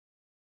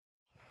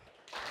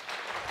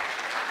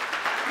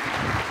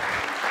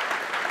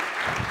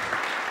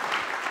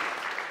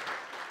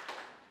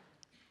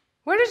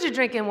does your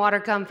drinking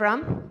water come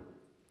from?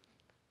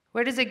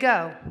 Where does it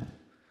go?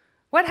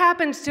 What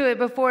happens to it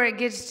before it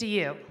gets to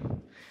you?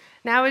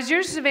 Now, as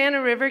your Savannah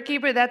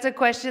Riverkeeper, that's a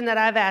question that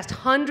I've asked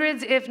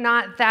hundreds, if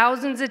not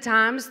thousands of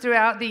times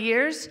throughout the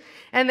years,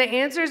 and the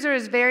answers are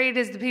as varied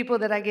as the people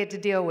that I get to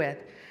deal with.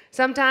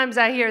 Sometimes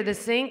I hear the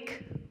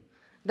sink,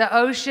 the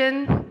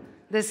ocean,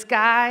 the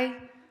sky,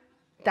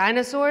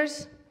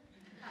 dinosaurs.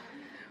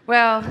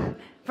 Well,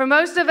 for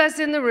most of us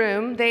in the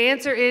room, the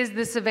answer is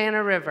the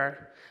Savannah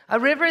River, a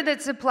river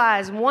that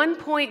supplies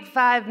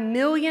 1.5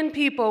 million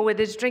people with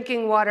its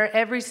drinking water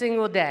every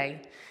single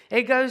day.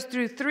 It goes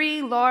through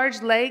 3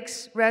 large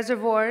lakes,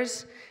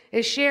 reservoirs,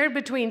 is shared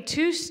between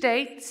 2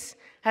 states,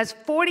 has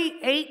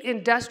 48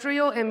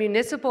 industrial and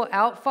municipal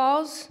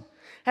outfalls,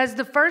 has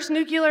the first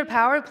nuclear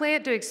power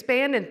plant to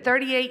expand in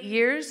 38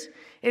 years.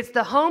 It's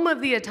the home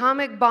of the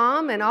atomic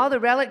bomb and all the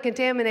relic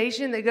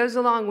contamination that goes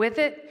along with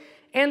it,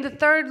 and the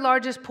 3rd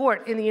largest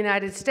port in the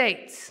United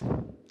States.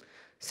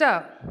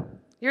 So,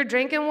 your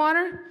drinking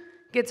water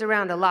gets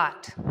around a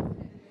lot.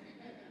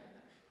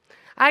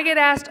 I get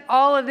asked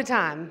all of the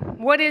time,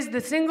 what is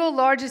the single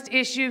largest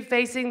issue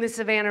facing the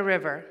Savannah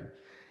River?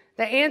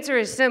 The answer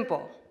is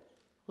simple: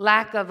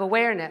 lack of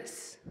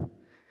awareness.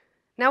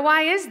 Now,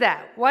 why is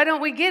that? Why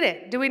don't we get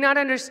it? Do we not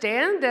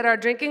understand that our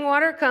drinking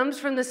water comes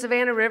from the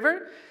Savannah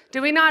River?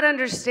 Do we not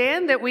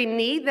understand that we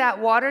need that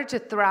water to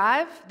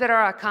thrive, that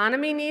our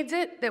economy needs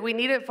it, that we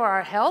need it for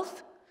our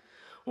health?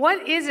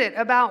 What is it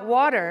about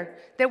water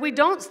that we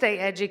don't stay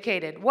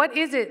educated? What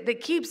is it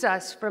that keeps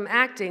us from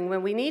acting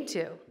when we need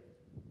to?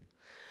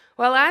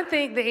 Well, I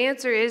think the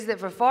answer is that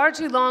for far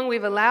too long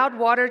we've allowed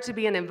water to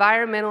be an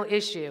environmental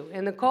issue.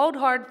 And the cold,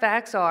 hard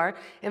facts are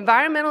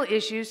environmental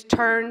issues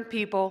turn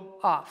people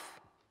off.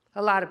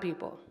 A lot of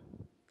people.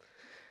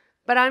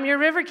 But I'm your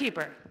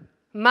Riverkeeper.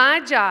 My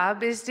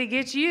job is to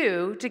get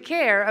you to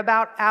care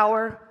about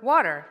our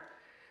water.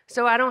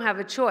 So I don't have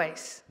a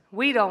choice.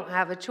 We don't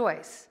have a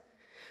choice.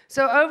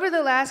 So over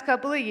the last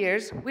couple of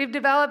years, we've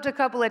developed a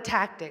couple of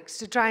tactics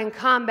to try and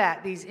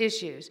combat these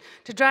issues,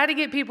 to try to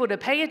get people to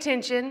pay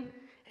attention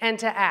and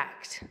to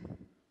act.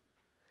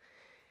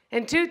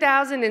 In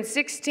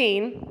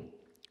 2016,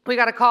 we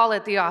got a call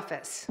at the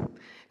office.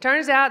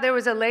 Turns out there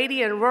was a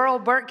lady in rural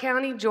Burke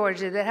County,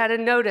 Georgia, that had a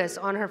notice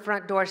on her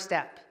front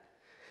doorstep.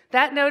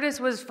 That notice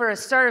was for a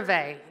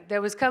survey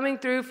that was coming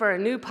through for a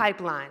new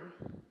pipeline.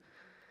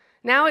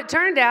 Now, it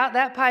turned out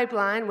that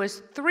pipeline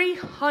was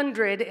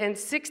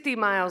 360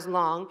 miles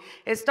long.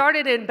 It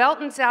started in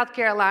Belton, South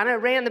Carolina,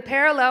 ran the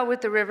parallel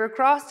with the river,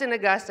 crossed in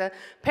Augusta,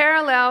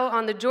 parallel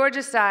on the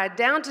Georgia side,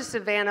 down to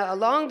Savannah,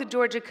 along the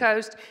Georgia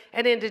coast,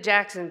 and into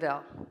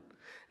Jacksonville.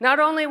 Not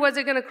only was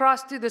it going to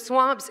cross through the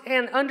swamps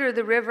and under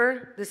the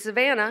river, the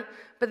Savannah,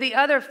 but the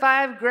other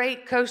 5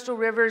 great coastal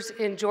rivers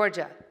in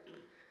Georgia.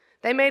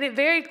 They made it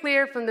very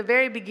clear from the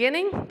very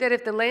beginning that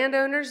if the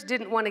landowners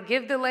didn't want to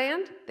give the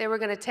land, they were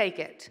going to take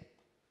it.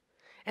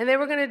 And they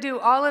were going to do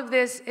all of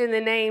this in the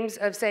names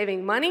of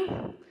saving money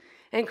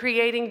and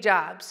creating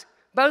jobs,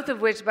 both of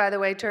which, by the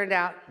way, turned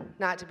out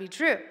not to be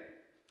true.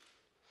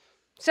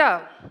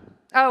 So,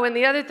 and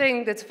the other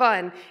thing that's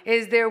fun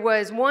is there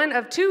was one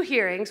of 2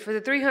 hearings for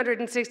the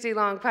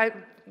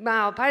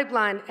 360-mile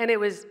pipeline, and it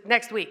was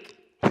next week.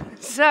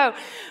 So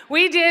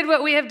we did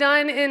what we have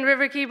done in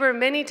Riverkeeper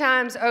many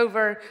times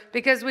over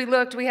because we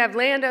looked. We have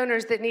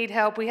landowners that need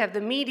help. We have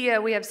the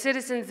media. We have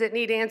citizens that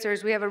need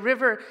answers. We have a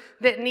river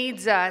that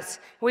needs us.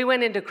 We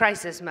went into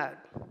crisis mode.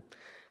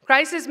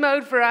 Crisis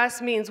mode for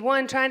us means,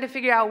 1, trying to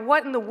figure out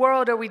what in the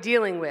world are we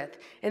dealing with.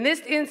 In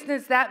this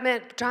instance, that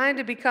meant trying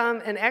to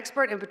become an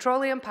expert in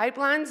petroleum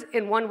pipelines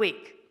in 1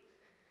 week.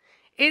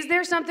 Is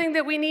there something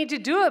that we need to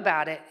do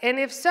about it? And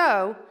if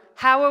so,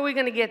 how are we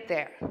going to get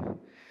there?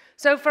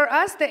 So for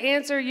us, the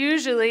answer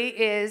usually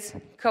is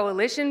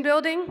coalition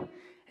building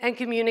and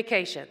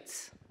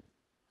communications.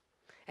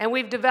 And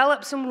we've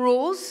developed some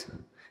rules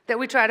that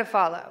we try to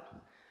follow.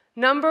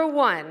 Number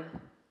 1,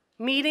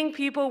 meeting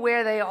people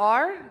where they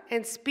are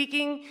and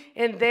speaking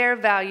in their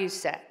value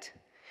set.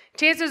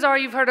 Chances are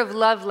you've heard of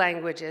love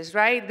languages,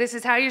 right? This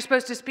is how you're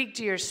supposed to speak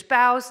to your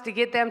spouse to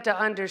get them to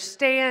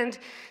understand,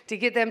 to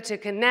get them to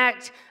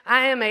connect.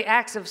 I am an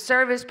acts of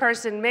service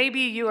person.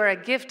 Maybe you are a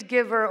gift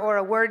giver or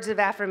a words of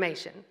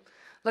affirmation.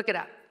 Look it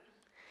up.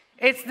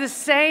 It's the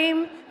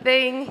same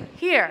thing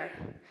here.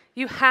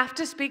 You have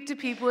to speak to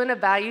people in a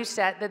value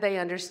set that they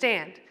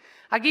understand.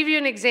 I'll give you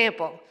an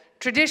example.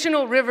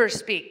 Traditional river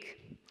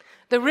speak.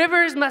 The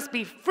rivers must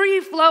be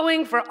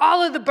free-flowing for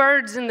all of the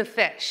birds and the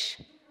fish,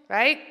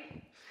 right?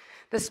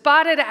 The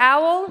spotted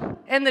owl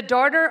and the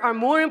darter are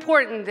more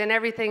important than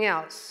everything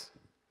else.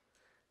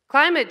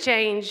 Climate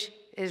change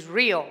is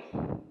real.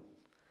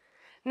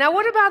 Now,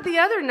 what about the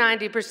other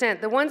 90%,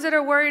 the ones that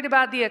are worried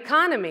about the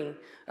economy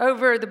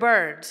over the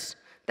birds?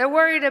 They're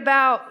worried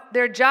about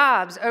their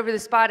jobs over the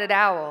spotted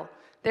owl,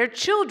 their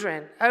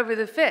children over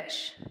the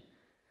fish.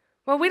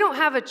 Well, we don't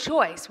have a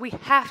choice. We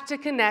have to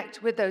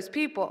connect with those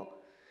people.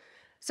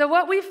 So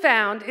what we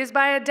found is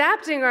by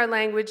adapting our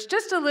language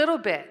just a little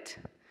bit,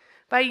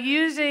 by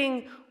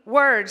using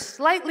words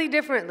slightly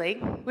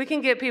differently, we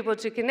can get people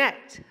to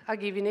connect. I'll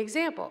give you an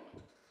example.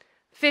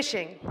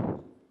 Fishing.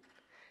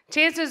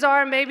 Chances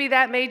are maybe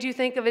that made you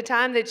think of a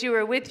time that you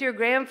were with your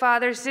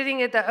grandfather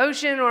sitting at the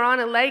ocean or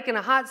on a lake in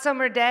a hot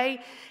summer day,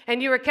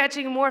 and you were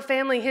catching more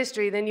family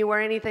history than you were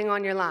anything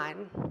on your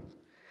line.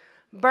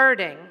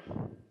 Birding.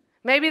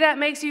 Maybe that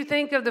makes you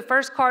think of the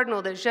first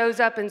cardinal that shows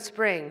up in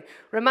spring,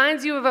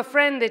 reminds you of a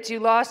friend that you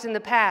lost in the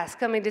past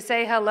coming to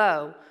say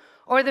hello,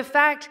 or the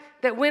fact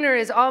that winter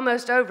is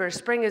almost over,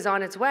 spring is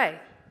on its way.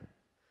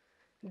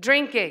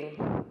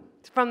 Drinking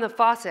from the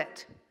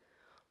faucet,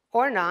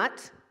 or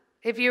not,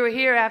 if you were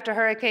here after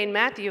Hurricane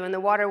Matthew and the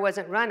water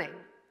wasn't running.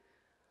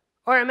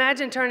 Or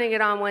imagine turning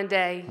it on one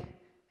day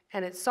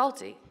and it's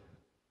salty.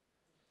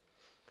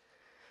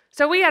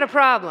 So we had a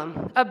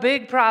problem, a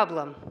big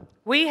problem.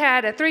 We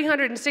had a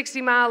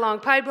 360-mile-long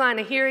pipeline,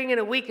 a hearing in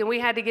a week, and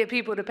we had to get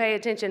people to pay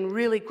attention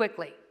really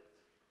quickly.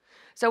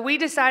 So we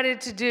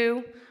decided to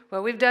do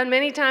what we've done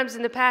many times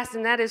in the past,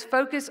 and that is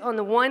focus on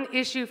the one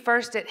issue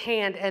first at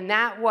hand, and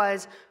that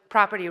was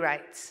property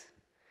rights.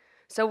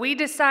 So we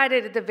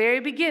decided at the very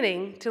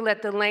beginning to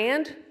let the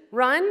land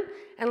run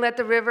and let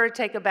the river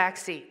take a back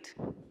seat.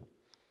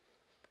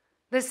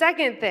 The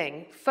second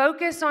thing,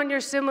 focus on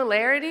your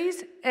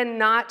similarities and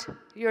not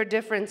your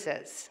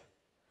differences,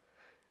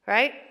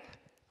 right?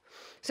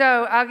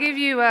 So I'll give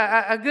you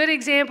a good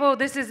example.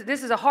 This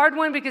is a hard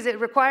one because it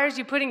requires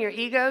you putting your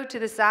ego to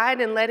the side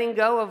and letting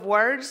go of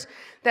words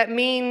that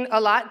mean a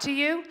lot to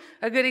you.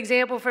 A good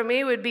example for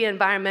me would be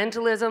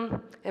environmentalism,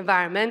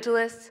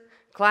 environmentalists,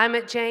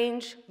 climate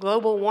change,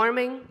 global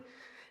warming.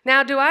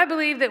 Now, do I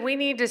believe that we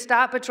need to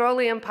stop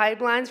petroleum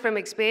pipelines from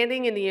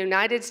expanding in the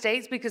United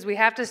States because we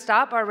have to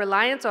stop our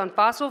reliance on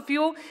fossil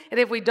fuel? And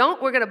if we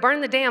don't, we're going to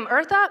burn the damn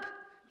earth up?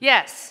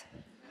 Yes,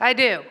 I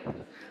do.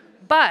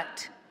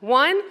 But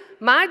one,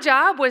 my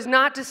job was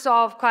not to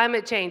solve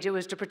climate change. It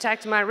was to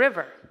protect my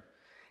river.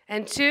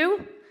 And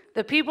two,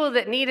 the people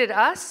that needed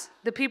us,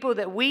 the people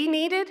that we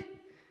needed,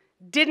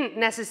 didn't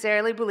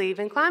necessarily believe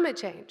in climate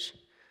change.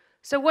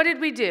 So what did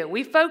we do?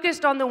 We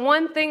focused on the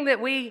one thing that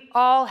we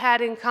all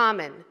had in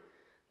common,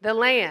 the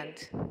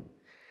land.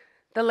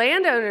 The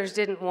landowners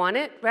didn't want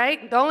it,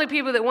 right? The only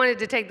people that wanted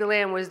to take the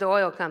land was the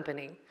oil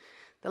company.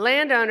 The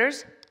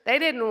landowners, they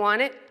didn't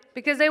want it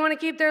because they want to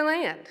keep their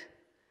land.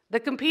 The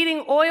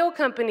competing oil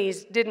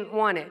companies didn't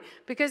want it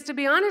because, to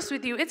be honest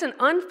with you, it's an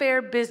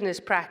unfair business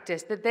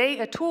practice that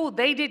a tool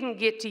they didn't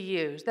get to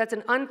use. That's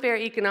an unfair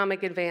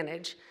economic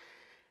advantage.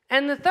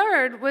 And the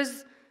third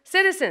was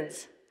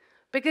citizens,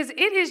 because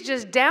it is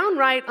just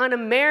downright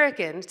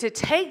un-American to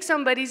take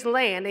somebody's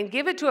land and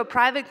give it to a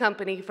private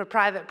company for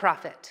private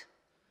profit.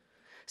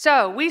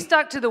 So we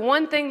stuck to the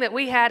one thing that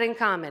we had in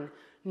common,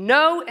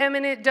 no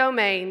eminent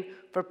domain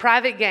for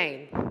private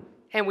gain,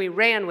 and we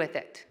ran with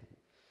it.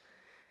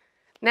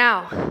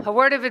 Now, a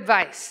word of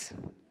advice.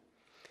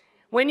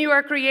 When you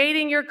are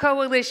creating your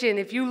coalition,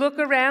 if you look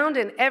around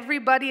and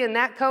everybody in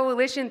that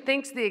coalition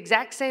thinks the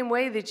exact same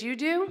way that you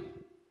do,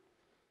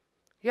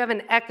 you have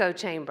an echo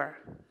chamber,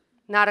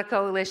 not a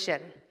coalition,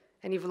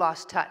 and you've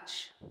lost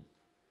touch.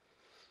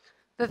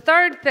 The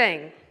third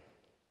thing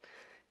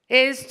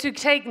is to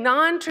take your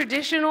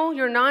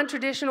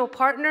non-traditional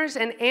partners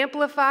and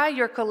amplify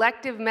your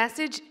collective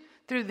message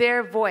through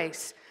their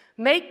voice.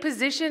 Make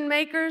position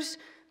makers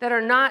that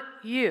are not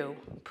you.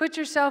 Put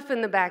yourself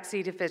in the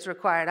backseat if it's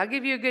required. I'll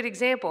give you a good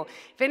example.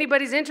 If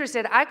anybody's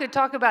interested, I could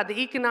talk about the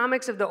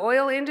economics of the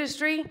oil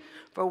industry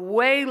for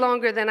way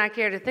longer than I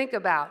care to think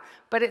about,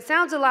 but it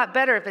sounds a lot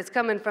better if it's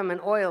coming from an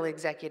oil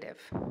executive,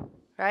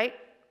 right?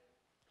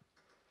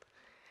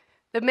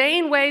 The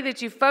main way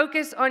that you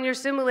focus on your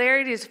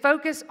similarity is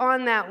focus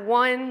on that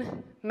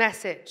one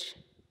message.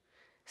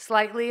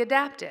 Slightly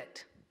adapt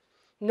it.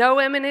 No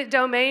eminent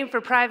domain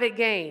for private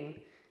gain.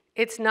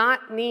 It's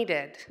not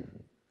needed.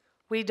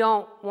 We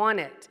don't want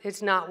it.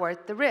 It's not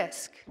worth the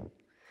risk.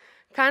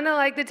 Kind of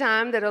like the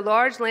time that a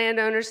large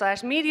landowner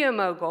 / media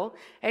mogul,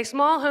 a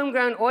small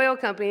homegrown oil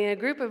company, and a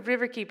group of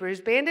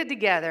Riverkeepers banded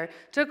together,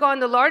 took on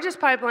the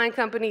largest pipeline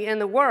company in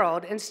the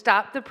world and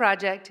stopped the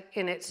project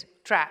in its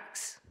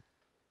tracks.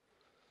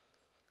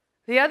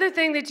 The other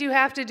thing that you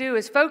have to do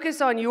is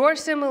focus on your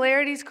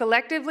similarities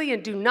collectively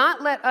and do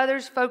not let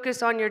others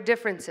focus on your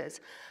differences.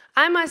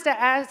 I must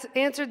have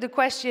answered the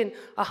question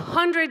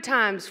 100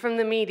 times from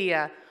the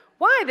media.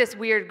 Why this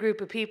weird group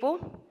of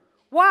people?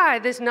 Why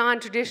this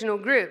non-traditional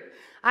group?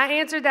 I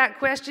answered that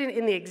question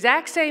in the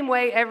exact same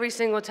way every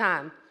single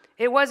time.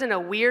 It wasn't a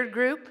weird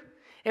group.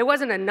 It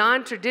wasn't a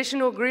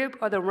non-traditional group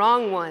or the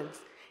wrong ones.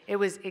 It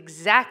was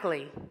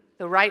exactly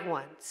the right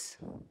ones.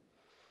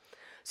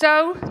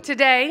 So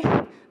today,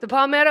 the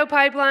Palmetto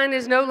Pipeline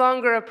is no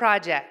longer a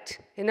project.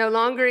 It no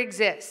longer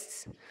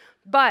exists.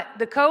 But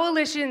the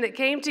coalition that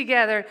came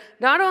together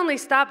not only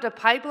stopped a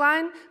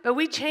pipeline, but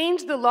we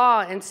changed the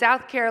law in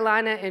South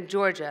Carolina and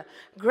Georgia,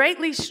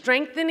 greatly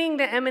strengthening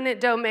the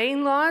eminent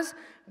domain laws,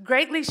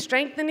 greatly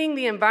strengthening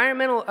the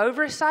environmental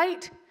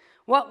oversight.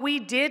 What we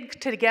did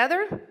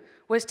together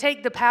was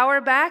take the power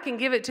back and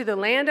give it to the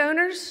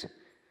landowners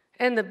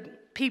and the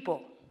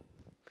people.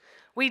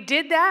 We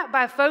did that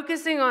by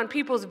focusing on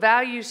people's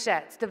value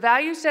sets, the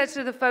value sets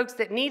of the folks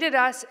that needed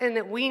us and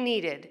that we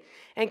needed,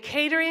 and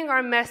catering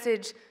our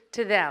message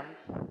to them.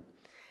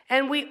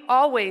 And we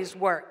always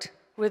worked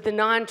with the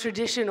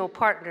non-traditional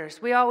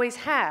partners. We always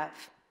have.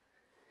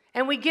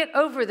 And we get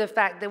over the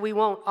fact that we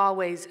won't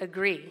always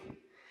agree.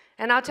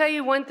 And I'll tell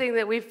you one thing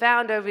that we've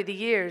found over the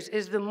years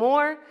is the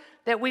more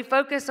that we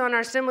focus on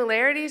our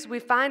similarities, we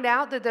find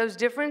out that those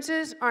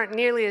differences aren't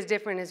nearly as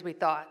different as we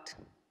thought.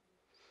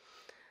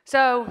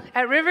 So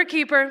at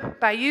Riverkeeper,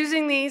 by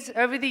using these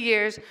over the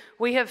years,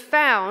 we have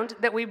found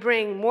that we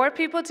bring more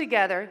people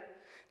together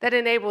that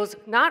enables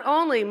not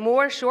only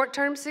more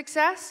short-term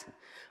success,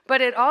 but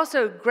it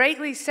also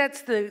greatly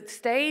sets the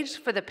stage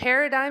for the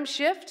paradigm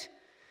shift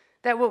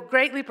that will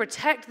greatly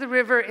protect the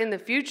river in the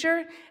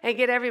future and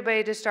get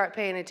everybody to start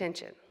paying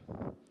attention.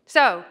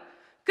 So,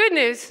 good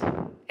news,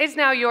 it's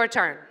now your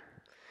turn.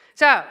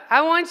 So,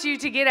 I want you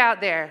to get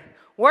out there,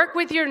 work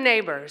with your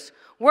neighbors,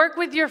 work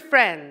with your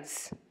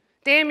friends,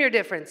 damn your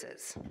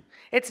differences.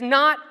 It's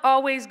not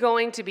always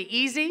going to be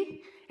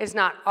easy, it's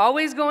not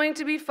always going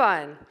to be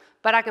fun,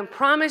 but I can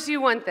promise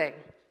you one thing,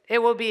 it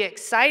will be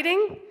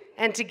exciting,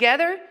 and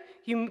together,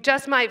 you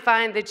just might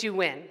find that you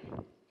win.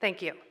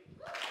 Thank you.